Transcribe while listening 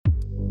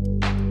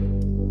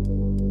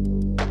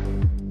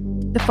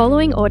The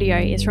following audio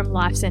is from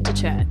Life Centre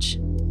Church.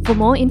 For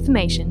more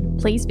information,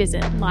 please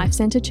visit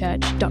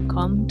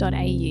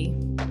lifecentrechurch.com.au.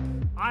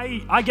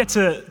 I get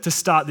to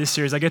start this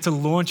series. I get to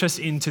launch us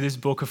into this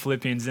book of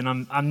Philippians, and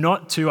I'm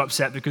not too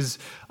upset because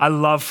I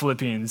love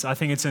Philippians. I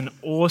think it's an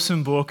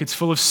awesome book. It's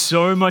full of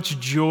so much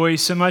joy,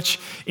 so much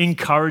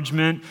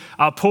encouragement.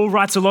 Paul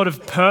writes a lot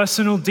of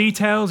personal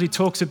details. He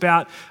talks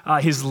about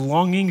his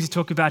longings. He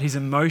talks about his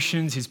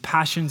emotions, his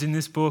passions in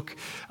this book.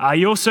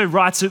 He also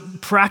writes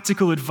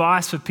practical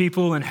advice for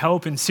people and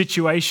help in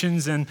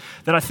situations and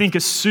that I think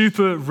are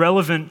super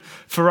relevant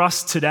for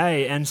us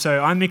today. And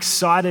so I'm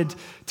excited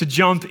to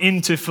jump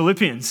into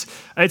Philippians.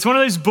 It's one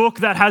of those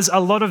books that has a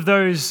lot of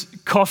those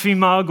coffee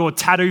mug or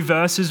tattoo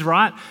verses,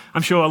 right?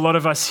 I'm sure a lot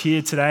of us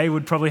here today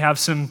would probably have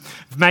some.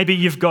 Maybe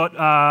you've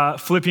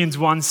got Philippians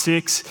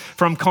 1:6,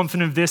 for I'm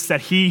confident of this,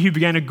 that he who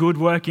began a good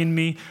work in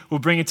me will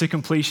bring it to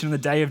completion on the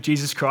day of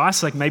Jesus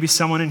Christ. Like maybe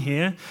someone in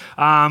here.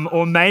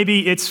 Or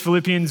maybe it's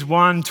Philippians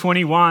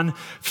 1:21,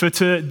 for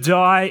to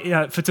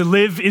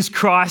live is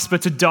Christ,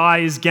 but to die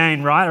is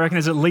gain, right? I reckon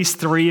there's at least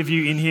 3 of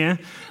you in here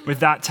with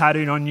that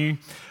tattooed on you.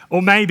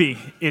 Or maybe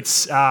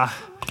it's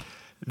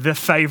the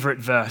favorite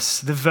verse,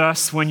 the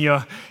verse when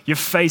you're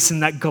facing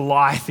that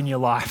Goliath in your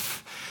life.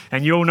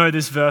 And you all know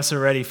this verse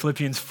already,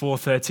 Philippians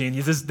 4:13.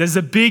 There's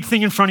a big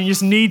thing in front of you, you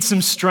just need some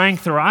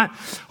strength, all right?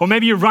 Or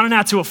maybe you're running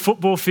out to a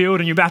football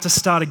field and you're about to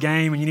start a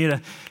game and you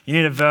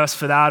need a verse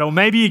for that. Or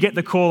maybe you get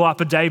the call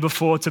up a day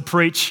before to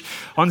preach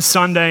on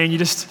Sunday and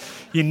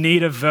you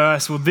need a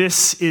verse. Well,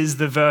 this is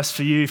the verse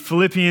for you.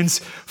 Philippians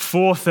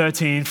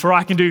 4:13, for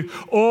I can do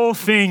all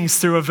things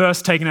through a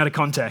verse taken out of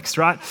context,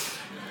 right?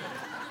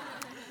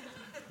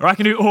 Or I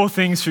can do all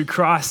things through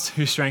Christ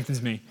who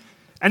strengthens me.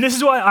 And this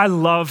is why I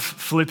love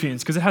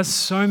Philippians, because it has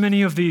so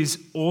many of these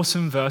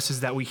awesome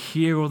verses that we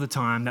hear all the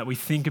time, that we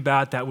think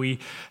about, that we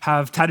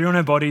have tattooed on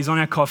our bodies, on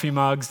our coffee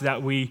mugs,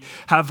 that we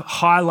have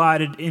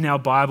highlighted in our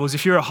Bibles.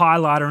 If you're a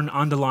highlighter and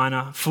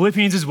underliner,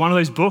 Philippians is one of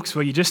those books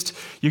where you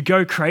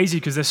go crazy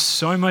because there's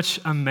so much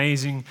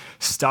amazing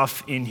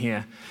stuff in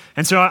here.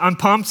 And so I'm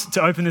pumped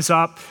to open this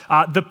up.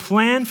 The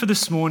plan for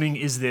this morning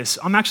is this.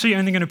 I'm actually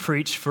only going to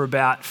preach for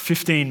about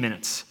 15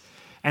 minutes.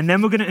 And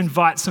then we're going to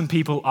invite some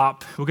people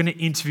up. We're going to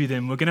interview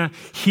them. We're going to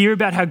hear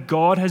about how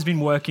God has been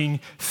working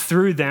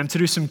through them to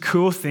do some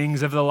cool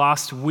things over the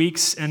last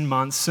weeks and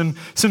months, some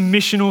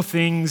missional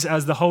things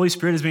as the Holy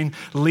Spirit has been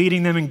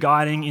leading them and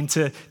guiding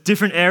into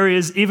different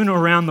areas, even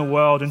around the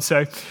world. And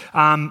so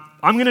I'm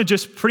going to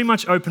just pretty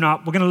much open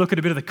up. We're going to look at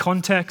a bit of the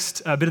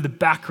context, a bit of the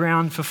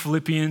background for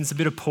Philippians, a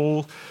bit of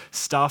Paul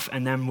stuff,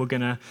 and then we're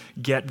going to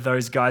get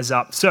those guys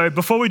up. So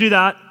before we do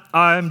that,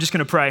 I'm just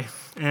going to pray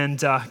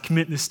and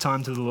commit this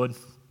time to the Lord.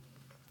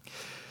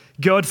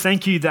 God,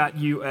 thank you that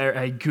you are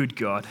a good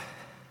God,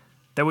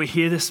 that we're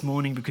here this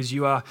morning because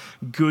you are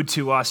good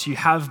to us. You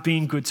have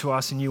been good to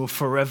us and you will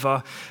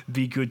forever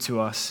be good to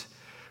us.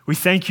 We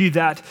thank you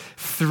that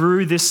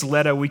through this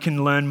letter we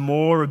can learn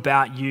more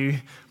about you,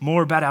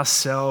 more about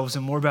ourselves,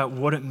 and more about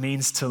what it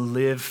means to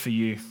live for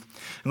you.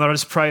 And Lord, I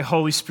just pray,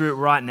 Holy Spirit,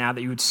 right now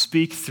that you would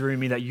speak through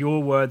me, that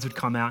your words would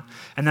come out,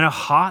 and that our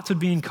hearts would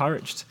be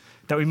encouraged,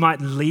 that we might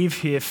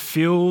leave here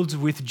filled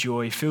with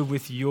joy, filled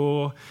with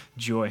your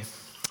joy.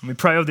 And we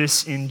pray all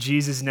this in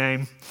Jesus'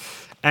 name,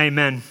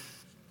 amen.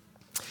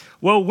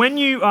 Well, when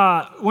you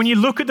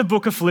look at the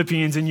book of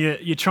Philippians and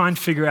you try and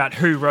figure out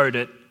who wrote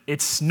it,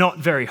 it's not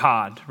very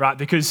hard, right?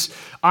 Because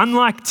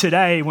unlike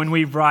today, when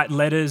we write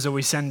letters or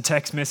we send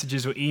text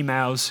messages or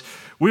emails,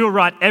 we will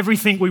write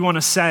everything we want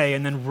to say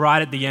and then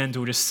right at the end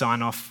we'll just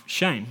sign off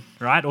Shane,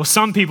 right? Or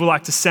some people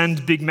like to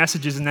send big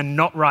messages and then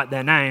not write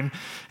their name,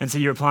 and so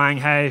you're replying,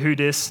 hey, who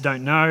dis,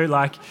 don't know,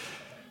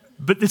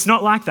 But it's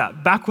not like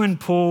that. Back when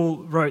Paul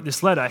wrote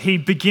this letter, he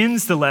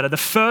begins the letter. The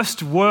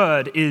first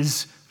word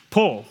is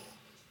Paul.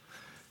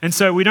 And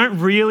so we don't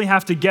really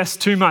have to guess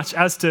too much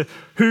as to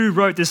who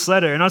wrote this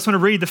letter. And I just want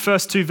to read the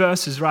first 2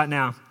 verses right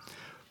now.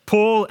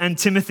 Paul and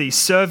Timothy,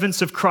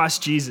 servants of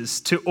Christ Jesus,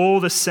 to all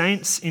the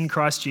saints in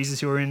Christ Jesus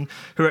who are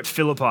at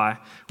Philippi,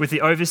 with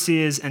the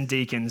overseers and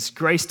deacons,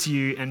 grace to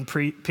you and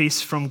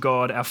peace from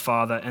God our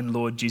Father and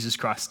Lord Jesus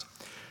Christ.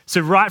 So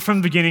right from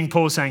the beginning,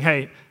 Paul's saying,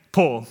 hey,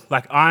 Paul,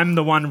 I'm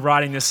the one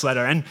writing this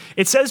letter. And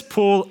it says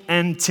Paul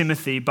and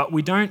Timothy, but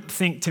we don't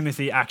think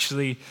Timothy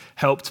actually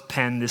helped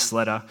pen this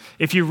letter.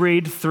 If you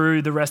read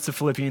through the rest of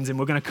Philippians, and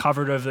we're going to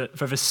cover it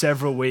over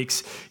several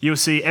weeks, you'll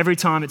see every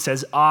time it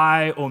says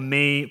I or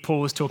me,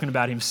 Paul is talking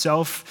about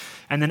himself.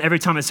 And then every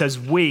time it says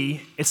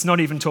we, it's not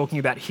even talking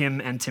about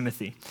him and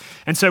Timothy.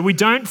 And so we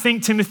don't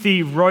think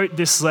Timothy wrote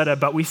this letter,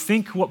 but we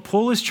think what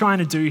Paul is trying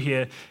to do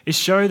here is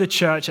show the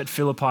church at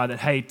Philippi that,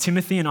 hey,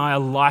 Timothy and I are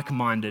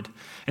like-minded.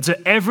 And so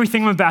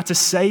everything I'm about to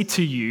say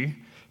to you,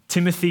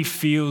 Timothy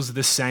feels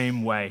the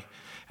same way.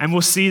 And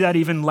we'll see that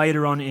even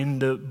later on in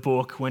the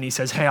book when he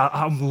says, hey,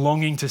 I'm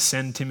longing to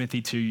send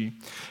Timothy to you.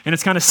 And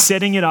it's kind of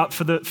setting it up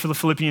for the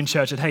Philippian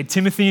church that, hey,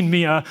 Timothy and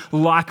me are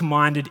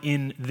like-minded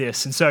in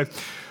this. And so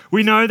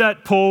we know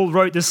that Paul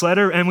wrote this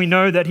letter, and we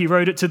know that he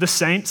wrote it to the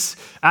saints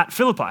at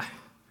Philippi.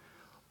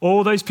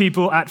 All those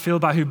people at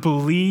Philippi who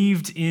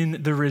believed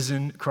in the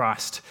risen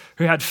Christ,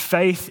 who had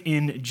faith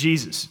in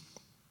Jesus.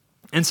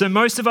 And so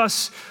most of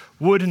us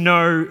would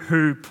know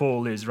who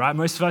Paul is, right?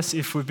 Most of us,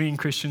 if we've been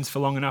Christians for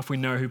long enough, we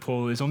know who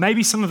Paul is. Or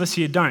maybe some of us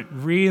here don't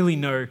really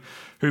know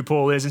who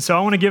Paul is. And so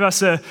I want to give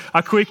us a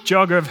quick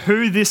jogger of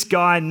who this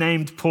guy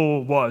named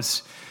Paul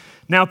was.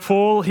 Now,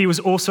 Paul, he was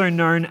also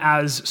known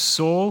as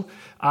Saul.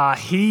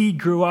 He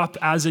grew up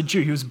as a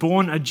Jew. He was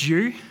born a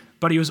Jew,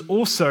 but he was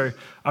also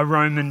a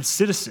Roman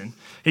citizen.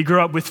 He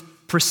grew up with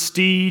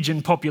prestige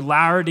and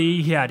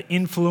popularity. He had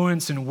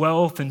influence and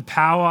wealth and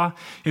power.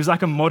 He was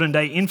like a modern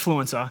day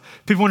influencer.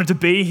 People wanted to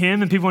be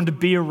him and people wanted to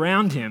be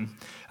around him.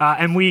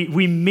 And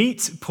we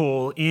meet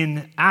Paul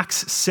in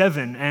Acts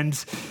 7. And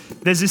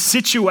there's this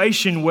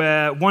situation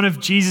where one of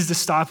Jesus'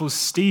 disciples,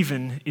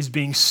 Stephen, is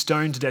being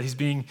stoned to death. He's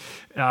being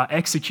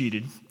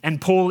executed.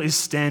 And Paul is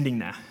standing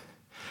there.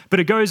 But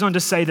it goes on to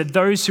say that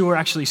those who were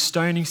actually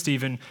stoning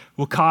Stephen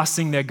were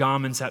casting their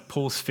garments at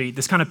Paul's feet.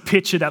 This kind of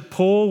picture that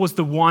Paul was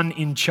the one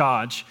in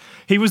charge.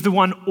 He was the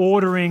one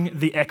ordering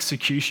the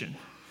execution.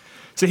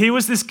 So he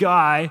was this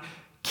guy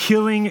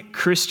killing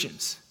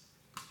Christians.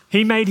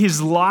 He made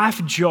his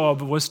life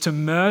job was to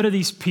murder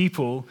these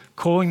people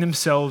calling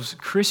themselves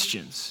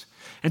Christians.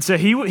 And so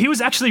he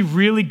was actually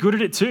really good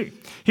at it too.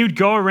 He would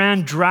go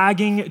around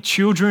dragging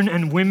children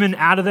and women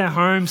out of their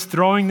homes,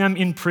 throwing them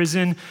in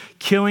prison,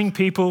 killing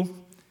people.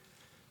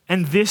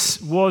 And this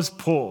was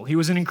Paul. He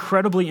was an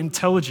incredibly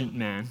intelligent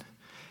man.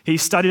 He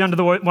studied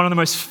under one of the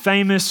most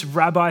famous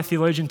rabbi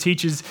theologian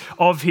teachers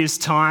of his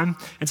time.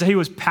 And so he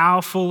was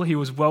powerful, he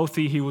was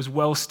wealthy, he was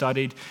well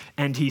studied,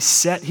 and he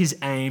set his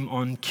aim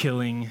on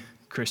killing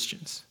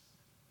Christians.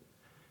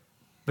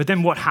 But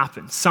then what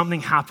happened? Something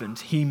happened.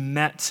 He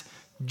met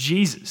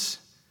Jesus.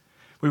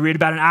 We read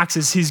about in Acts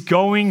as he's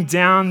going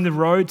down the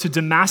road to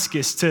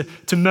Damascus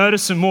to murder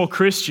some more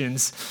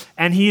Christians,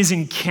 and he is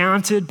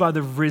encountered by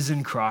the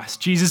risen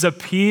Christ. Jesus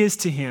appears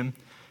to him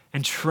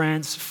and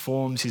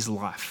transforms his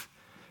life,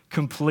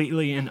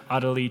 completely and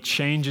utterly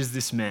changes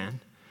this man.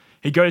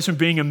 He goes from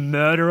being a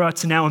murderer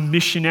to now a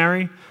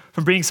missionary,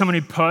 from being someone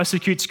who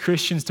persecutes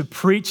Christians to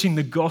preaching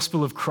the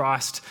gospel of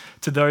Christ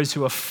to those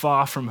who are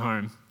far from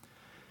home.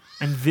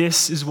 And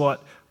this is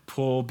what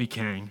Paul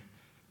became.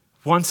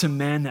 Once a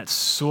man that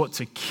sought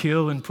to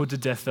kill and put to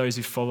death those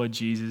who followed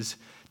Jesus,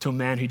 to a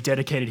man who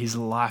dedicated his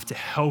life to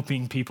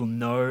helping people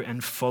know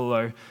and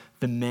follow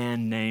the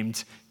man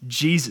named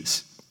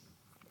Jesus.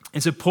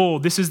 And so Paul,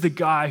 this is the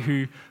guy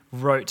who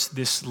wrote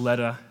this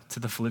letter to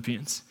the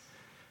Philippians.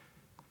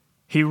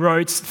 He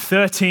wrote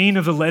 13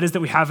 of the letters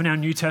that we have in our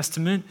New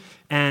Testament,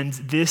 and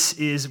this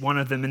is one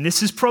of them. And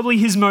this is probably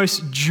his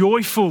most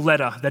joyful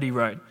letter that he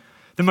wrote.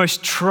 The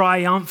most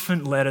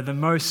triumphant letter, the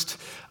most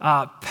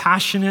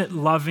passionate,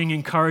 loving,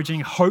 encouraging,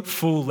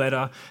 hopeful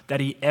letter that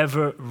he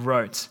ever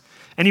wrote.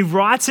 And he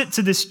writes it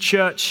to this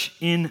church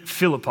in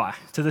Philippi,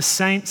 to the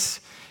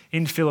saints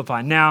in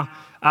Philippi. Now,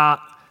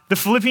 the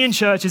Philippian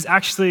church is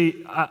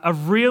actually a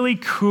really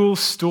cool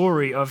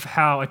story of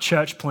how a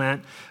church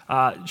plant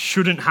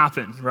shouldn't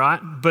happen, right?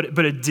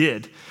 But it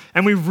did.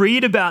 And we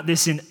read about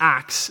this in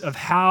Acts of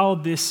how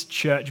this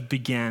church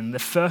began. The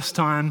first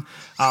time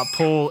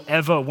Paul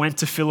ever went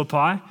to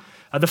Philippi.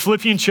 The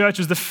Philippian church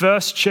was the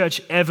first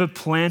church ever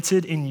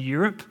planted in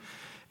Europe.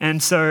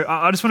 And so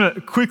I just want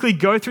to quickly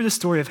go through the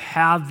story of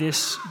how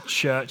this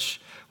church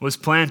was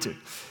planted.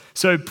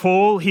 So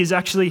Paul, he's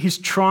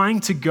trying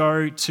to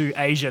go to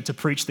Asia to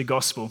preach the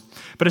gospel.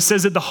 But it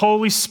says that the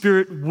Holy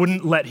Spirit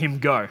wouldn't let him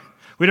go.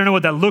 We don't know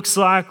what that looks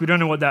like. We don't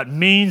know what that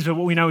means. But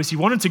what we know is he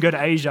wanted to go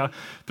to Asia,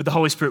 but the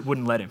Holy Spirit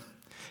wouldn't let him.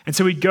 And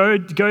so he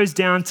goes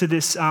down to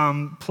this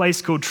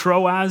place called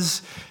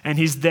Troas, and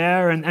he's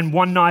there. And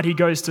one night he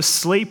goes to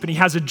sleep, and he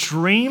has a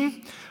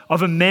dream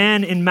of a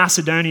man in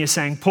Macedonia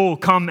saying, "Paul,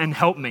 come and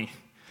help me."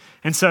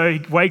 And so he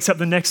wakes up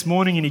the next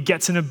morning, and he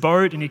gets in a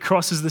boat, and he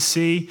crosses the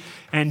sea,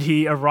 and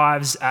he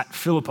arrives at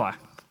Philippi.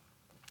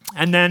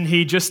 And then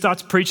he just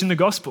starts preaching the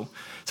gospel.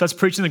 Starts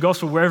preaching the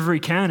gospel wherever he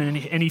can.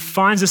 And he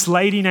finds this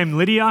lady named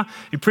Lydia.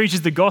 He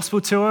preaches the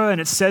gospel to her.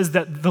 And it says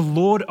that the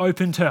Lord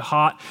opened her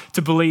heart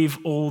to believe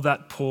all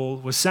that Paul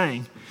was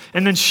saying.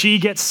 And then she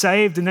gets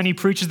saved. And then he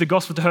preaches the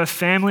gospel to her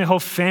family. Her whole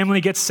family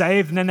gets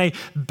saved. And then they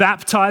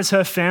baptize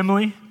her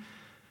family.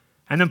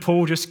 And then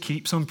Paul just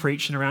keeps on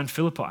preaching around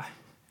Philippi.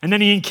 And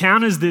then he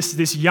encounters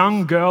this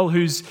young girl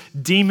who's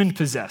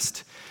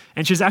demon-possessed.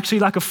 And she's actually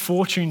like a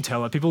fortune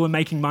teller. People are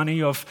making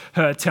money off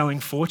her telling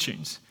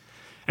fortunes.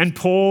 And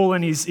Paul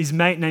and his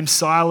mate named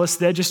Silas,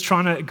 they're just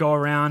trying to go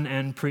around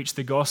and preach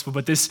the gospel.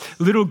 But this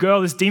little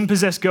girl, this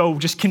demon-possessed girl,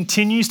 just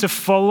continues to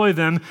follow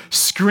them,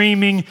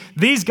 screaming,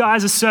 "These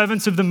guys are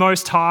servants of the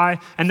Most High,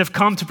 and they've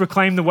come to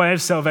proclaim the way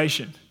of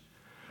salvation."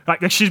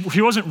 Like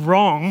she wasn't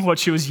wrong what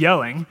she was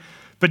yelling,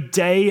 but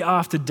day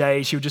after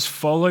day, she would just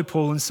follow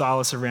Paul and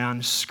Silas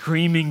around,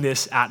 screaming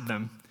this at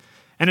them.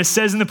 And it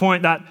says in the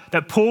point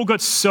that Paul got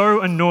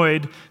so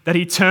annoyed that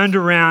he turned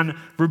around,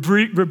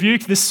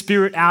 rebuked the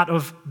spirit out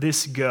of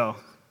this girl.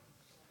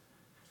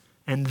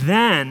 And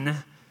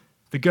then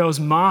The girl's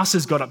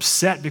masters got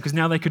upset because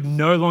now they could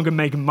no longer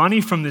make money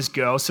from this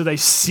girl, so they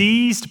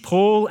seized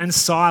Paul and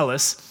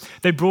Silas.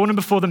 They brought them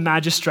before the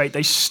magistrate.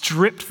 They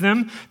stripped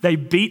them, they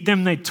beat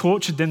them, they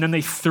tortured them, then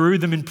they threw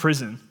them in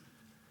prison.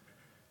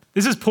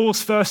 This is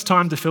Paul's first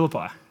time to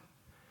Philippi.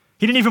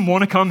 He didn't even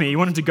want to come here. He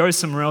wanted to go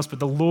somewhere else, but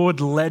the Lord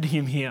led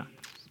him here.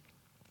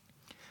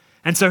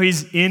 And so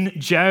he's in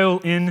jail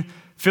in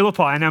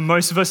Philippi. And now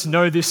most of us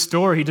know this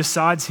story. He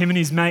decides, him and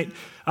his mate,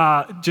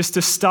 just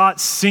to start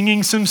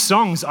singing some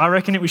songs. I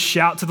reckon it was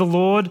Shout to the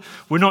Lord.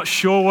 We're not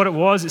sure what it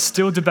was. It's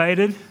still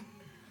debated.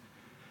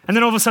 And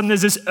then all of a sudden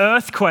there's this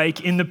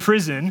earthquake in the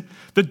prison.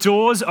 The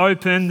doors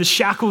open, the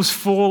shackles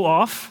fall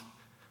off.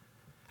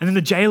 And then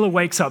the jailer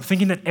wakes up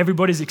thinking that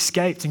everybody's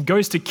escaped and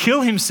goes to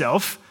kill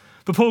himself.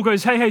 But Paul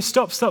goes, hey,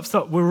 stop.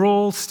 We're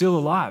all still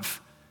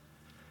alive.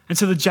 And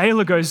so the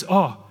jailer goes,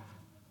 oh,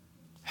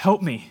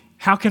 help me.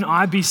 How can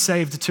I be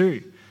saved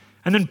too?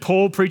 And then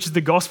Paul preaches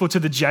the gospel to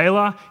the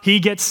jailer. He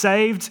gets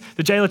saved.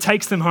 The jailer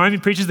takes them home. He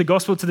preaches the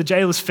gospel to the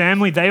jailer's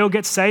family. They all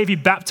get saved. He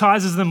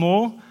baptizes them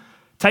all,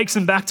 takes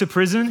them back to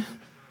prison.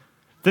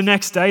 The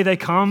next day they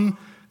come,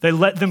 they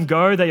let them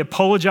go. They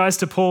apologize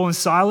to Paul and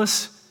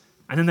Silas,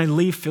 and then they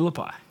leave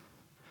Philippi.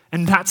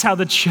 And that's how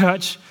the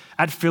church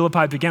at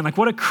Philippi began. Like,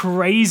 what a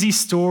crazy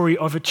story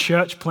of a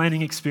church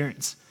planting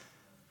experience.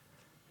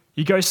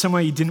 You go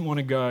somewhere you didn't want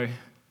to go,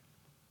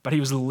 but he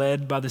was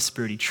led by the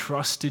Spirit. He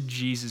trusted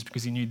Jesus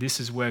because he knew this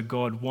is where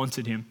God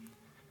wanted him.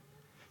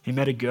 He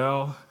met a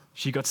girl.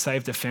 She got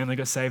saved. Her family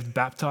got saved,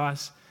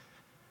 baptized.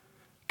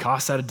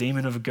 Cast out a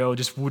demon of a girl,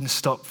 just wouldn't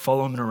stop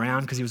following him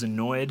around because he was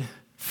annoyed.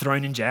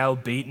 Thrown in jail,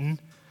 beaten.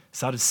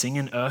 Started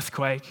singing,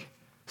 earthquake.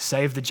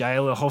 Saved the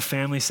jailer. The whole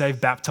family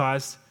saved,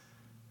 baptized.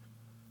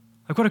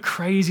 Like, what a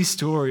crazy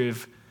story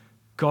of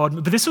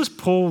God. But this was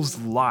Paul's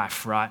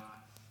life, right?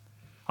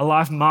 A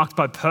life marked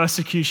by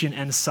persecution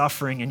and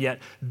suffering, and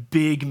yet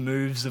big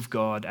moves of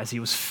God as he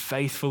was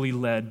faithfully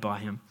led by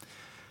him.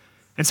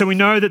 And so we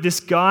know that this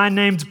guy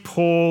named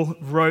Paul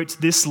wrote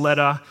this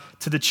letter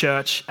to the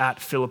church at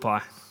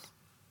Philippi.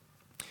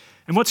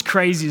 And what's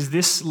crazy is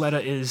this letter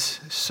is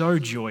so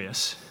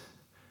joyous.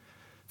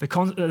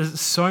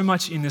 There's so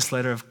much in this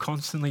letter of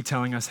constantly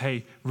telling us,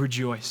 hey,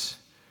 rejoice.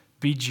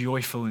 Be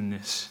joyful in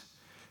this.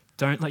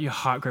 Don't let your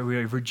heart grow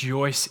weary.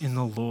 Rejoice in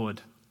the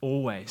Lord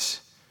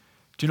always.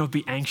 Do not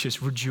be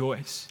anxious,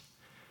 rejoice.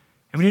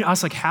 And we need to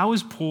ask, like, how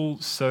is Paul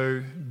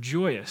so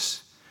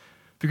joyous?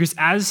 Because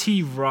as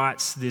he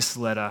writes this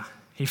letter,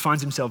 he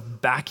finds himself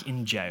back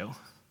in jail.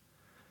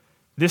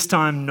 This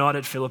time not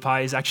at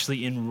Philippi, he's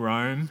actually in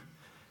Rome.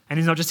 And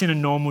he's not just in a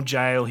normal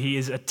jail, he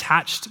is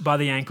attached by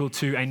the ankle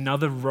to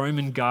another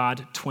Roman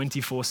guard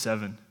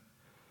 24/7.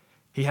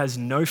 He has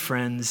no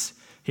friends,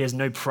 he has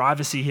no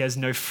privacy, he has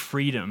no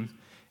freedom,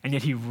 and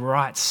yet he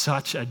writes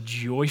such a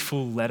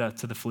joyful letter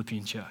to the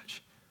Philippian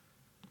church.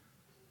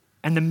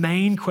 And the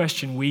main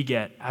question we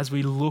get as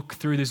we look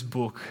through this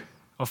book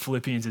of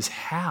Philippians is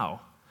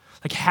how?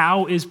 Like,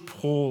 how is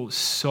Paul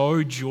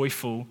so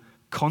joyful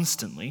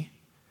constantly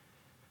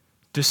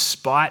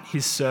despite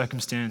his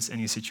circumstance and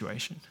his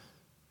situation?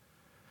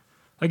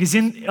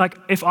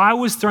 If I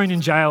was thrown in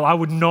jail, I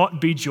would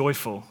not be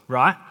joyful,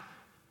 right?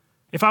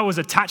 If I was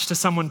attached to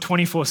someone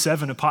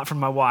 24/7 apart from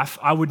my wife,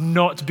 I would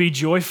not be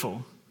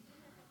joyful.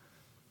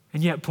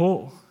 And yet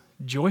Paul,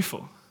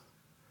 joyful.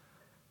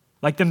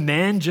 Like, the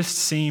man just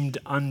seemed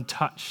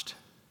untouched,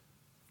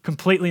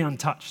 completely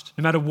untouched,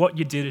 no matter what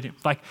you did at him.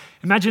 Like,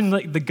 imagine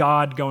like the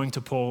guard going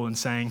to Paul and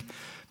saying,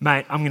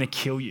 mate, I'm going to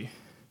kill you.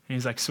 And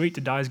he's like, sweet,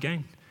 to die is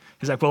gain.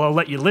 He's like, well, I'll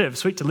let you live.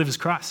 Sweet, to live is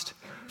Christ.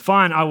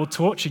 Fine, I will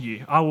torture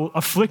you. I will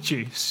afflict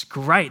you. It's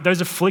great.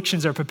 Those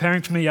afflictions are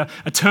preparing for me an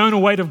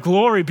eternal weight of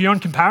glory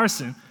beyond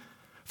comparison.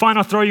 Fine,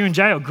 I'll throw you in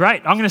jail.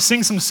 Great. I'm going to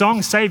sing some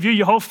songs, save you,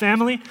 your whole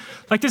family.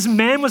 Like, this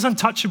man was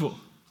untouchable.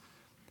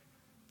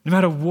 No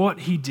matter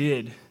what he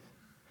did,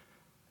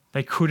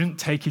 they couldn't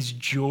take his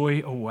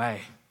joy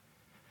away.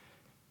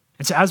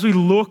 And so as we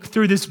look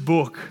through this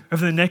book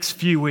over the next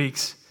few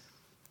weeks,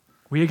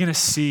 we are going to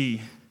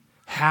see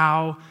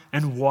how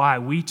and why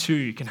we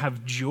too can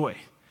have joy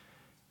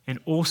in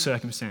all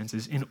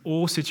circumstances, in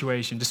all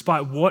situations,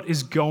 despite what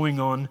is going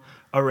on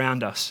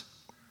around us.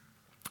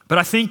 But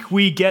I think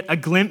we get a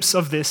glimpse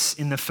of this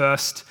in the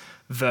first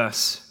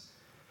verse.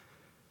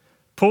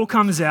 Paul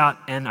comes out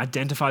and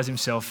identifies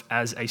himself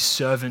as a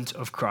servant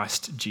of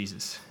Christ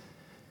Jesus.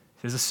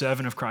 He's a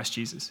servant of Christ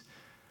Jesus,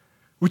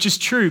 which is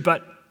true,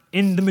 but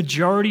in the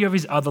majority of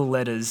his other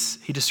letters,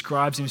 he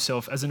describes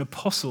himself as an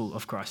apostle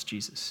of Christ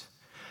Jesus.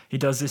 He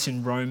does this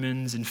in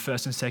Romans, in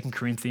 1st and 2nd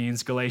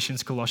Corinthians,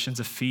 Galatians, Colossians,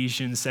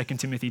 Ephesians, 2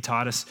 Timothy,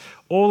 Titus.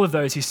 All of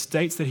those, he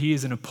states that he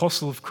is an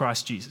apostle of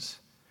Christ Jesus.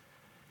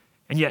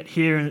 And yet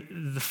here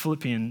in the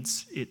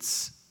Philippians,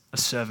 it's a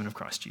servant of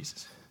Christ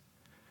Jesus.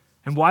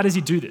 And why does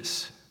he do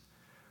this?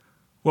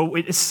 Well,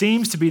 it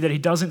seems to be that he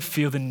doesn't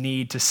feel the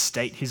need to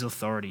state his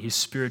authority, his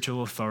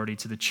spiritual authority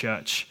to the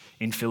church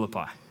in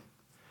Philippi.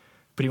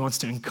 But he wants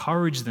to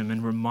encourage them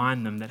and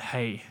remind them that,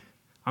 hey,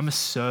 I'm a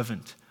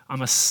servant.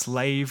 I'm a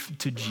slave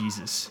to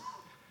Jesus.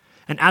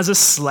 And as a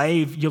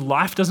slave, your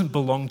life doesn't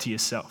belong to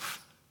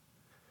yourself.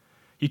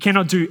 You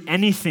cannot do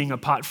anything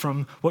apart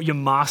from what your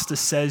master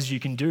says you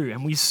can do.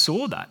 And we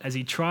saw that as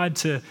he tried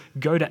to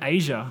go to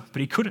Asia,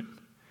 but he couldn't.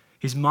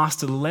 His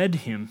master led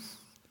him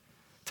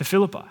to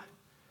Philippi.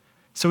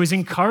 So he's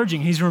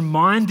encouraging, he's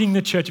reminding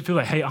the church of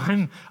Philippi, hey,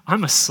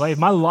 I'm a slave.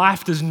 My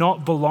life does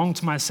not belong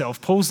to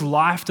myself. Paul's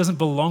life doesn't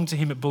belong to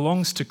him, it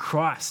belongs to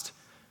Christ.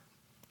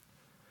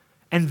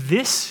 And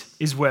this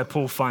is where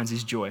Paul finds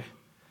his joy.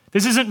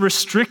 This isn't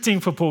restricting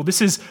for Paul,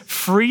 this is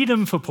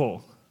freedom for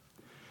Paul.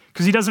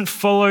 Because he doesn't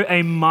follow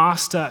a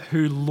master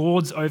who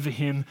lords over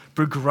him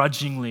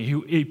begrudgingly,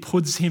 who he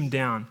puts him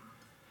down.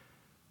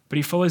 But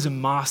he follows a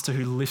master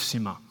who lifts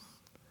him up.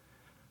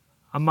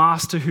 A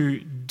master who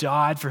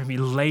died for him. He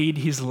laid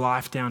his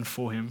life down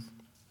for him.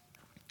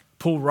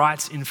 Paul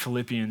writes in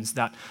Philippians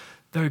that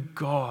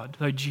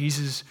though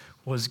Jesus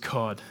was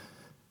God,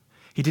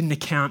 he didn't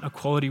account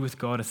equality with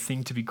God a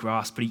thing to be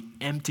grasped, but he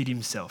emptied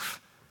himself,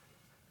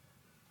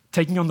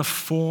 taking on the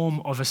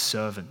form of a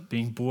servant,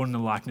 being born in the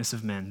likeness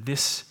of men.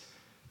 This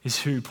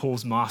is who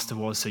Paul's master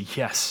was. So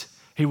yes,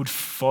 he would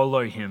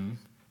follow him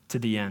to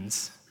the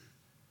ends.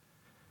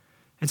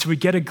 And so we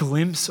get a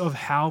glimpse of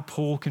how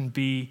Paul can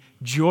be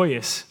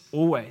joyous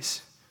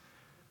always,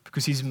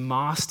 because his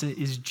master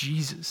is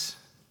Jesus,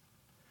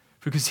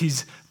 because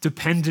his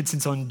dependence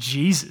is on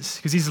Jesus,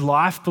 because his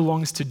life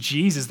belongs to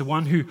Jesus, the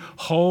one who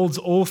holds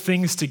all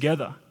things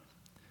together.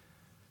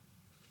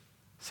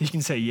 So he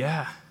can say,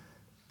 yeah,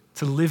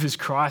 to live is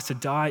Christ, to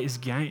die is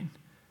gain.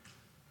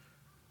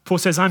 Paul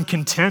says, I'm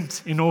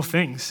content in all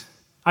things.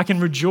 I can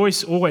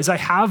rejoice always. I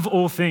have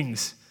all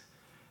things.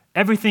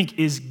 Everything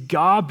is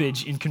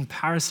garbage in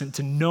comparison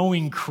to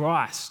knowing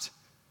Christ.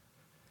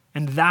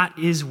 And that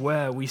is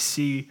where we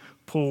see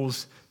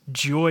Paul's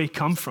joy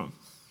come from.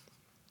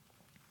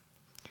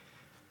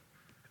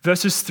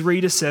 Verses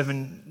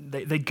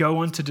 3-7, they go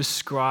on to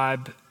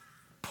describe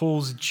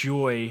Paul's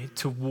joy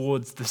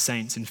towards the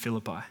saints in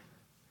Philippi.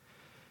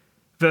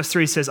 Verse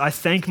 3 says, I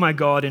thank my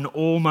God in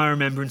all my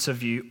remembrance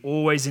of you,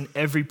 always in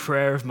every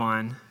prayer of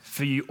mine,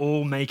 for you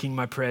all making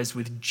my prayers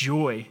with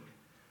joy.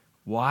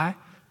 Why?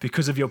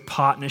 Because of your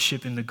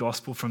partnership in the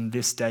gospel from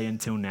this day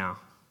until now.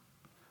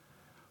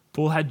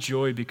 Paul had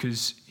joy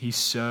because he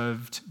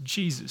served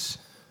Jesus.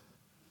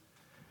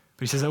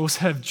 But he says, I also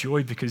have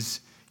joy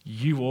because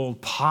you all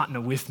partner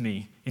with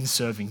me in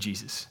serving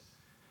Jesus.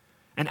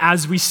 And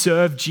as we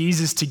serve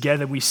Jesus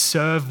together, we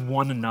serve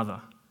one another.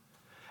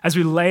 As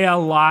we lay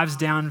our lives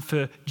down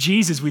for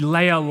Jesus, we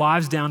lay our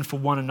lives down for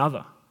one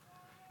another.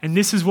 And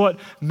this is what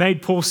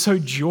made Paul so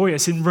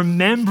joyous in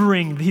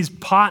remembering his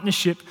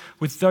partnership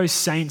with those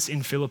saints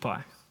in Philippi.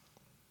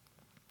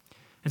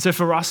 And so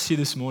for us here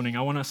this morning,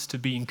 I want us to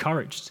be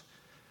encouraged.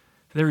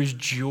 There is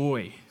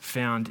joy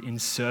found in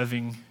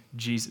serving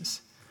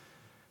Jesus.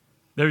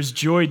 There is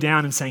joy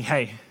down in saying,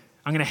 hey,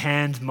 I'm going to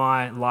hand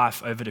my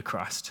life over to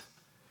Christ.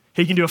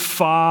 He can do a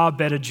far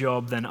better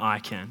job than I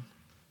can.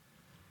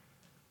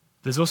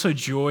 There's also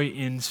joy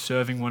in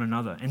serving one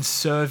another, in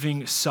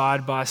serving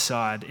side by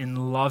side,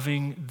 in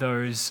loving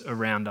those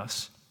around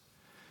us.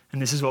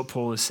 And this is what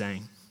Paul is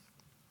saying.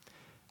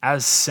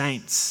 As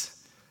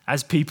saints,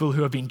 as people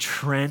who have been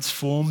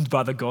transformed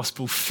by the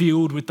gospel,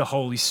 filled with the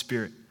Holy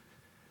Spirit,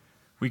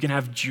 we can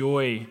have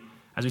joy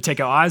as we take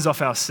our eyes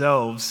off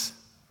ourselves,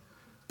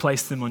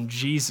 place them on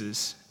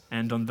Jesus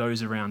and on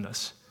those around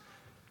us.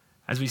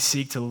 As we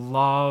seek to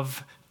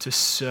love, to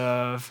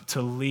serve,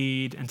 to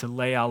lead, and to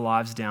lay our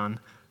lives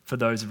down for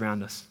those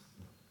around us.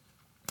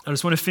 I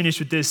just want to finish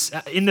with this.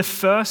 In the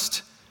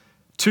first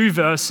 2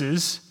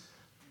 verses,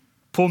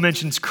 Paul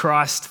mentions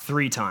Christ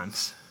 3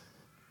 times.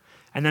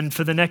 And then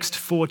for the next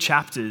 4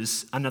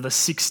 chapters, another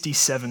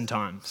 67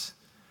 times.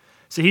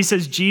 So he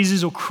says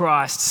Jesus or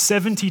Christ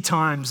 70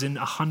 times in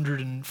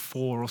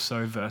 104 or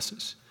so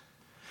verses.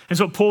 And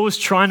so what Paul is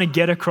trying to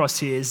get across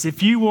here is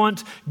if you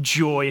want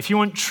joy, if you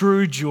want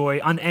true joy,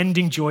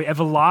 unending joy,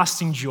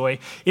 everlasting joy,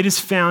 it is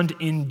found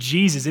in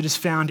Jesus. It is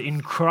found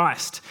in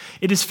Christ.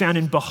 It is found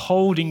in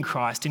beholding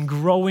Christ, in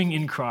growing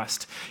in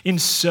Christ, in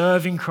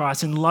serving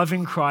Christ, in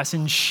loving Christ,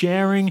 in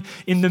sharing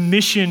in the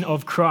mission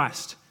of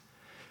Christ.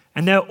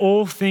 And they're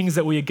all things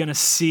that we are going to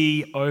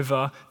see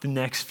over the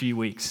next few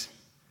weeks.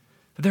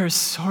 But there is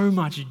so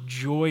much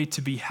joy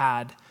to be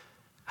had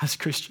as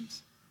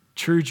Christians.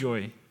 True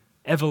joy.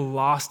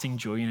 Everlasting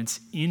joy, and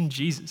it's in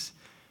Jesus.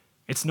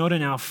 It's not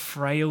in our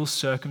frail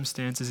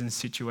circumstances and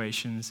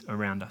situations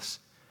around us.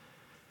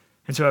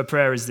 And so our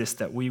prayer is this,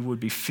 that we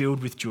would be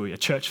filled with joy, a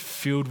church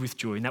filled with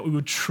joy, and that we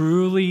would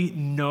truly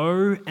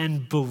know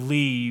and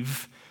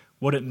believe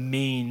what it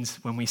means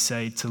when we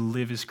say to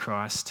live is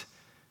Christ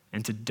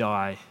and to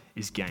die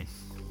is gain.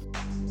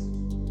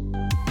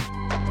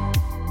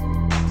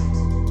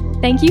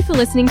 Thank you for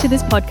listening to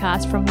this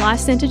podcast from Life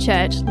Centre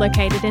Church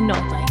located in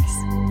North Lakes.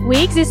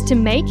 We exist to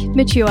make,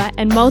 mature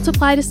and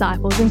multiply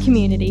disciples and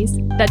communities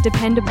that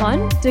depend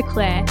upon,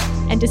 declare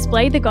and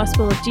display the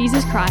gospel of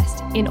Jesus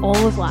Christ in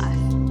all of life.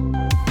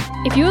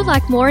 If you would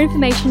like more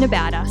information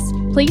about us,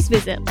 please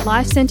visit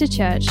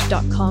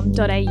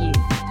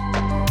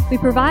lifecentrechurch.com.au. We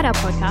provide our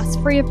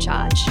podcasts free of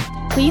charge.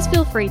 Please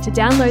feel free to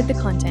download the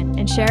content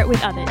and share it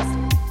with others.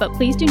 but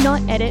please do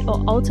not edit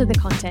or alter the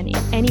content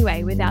in any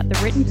way without the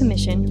written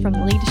permission from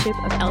the leadership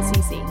of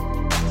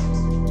LCC.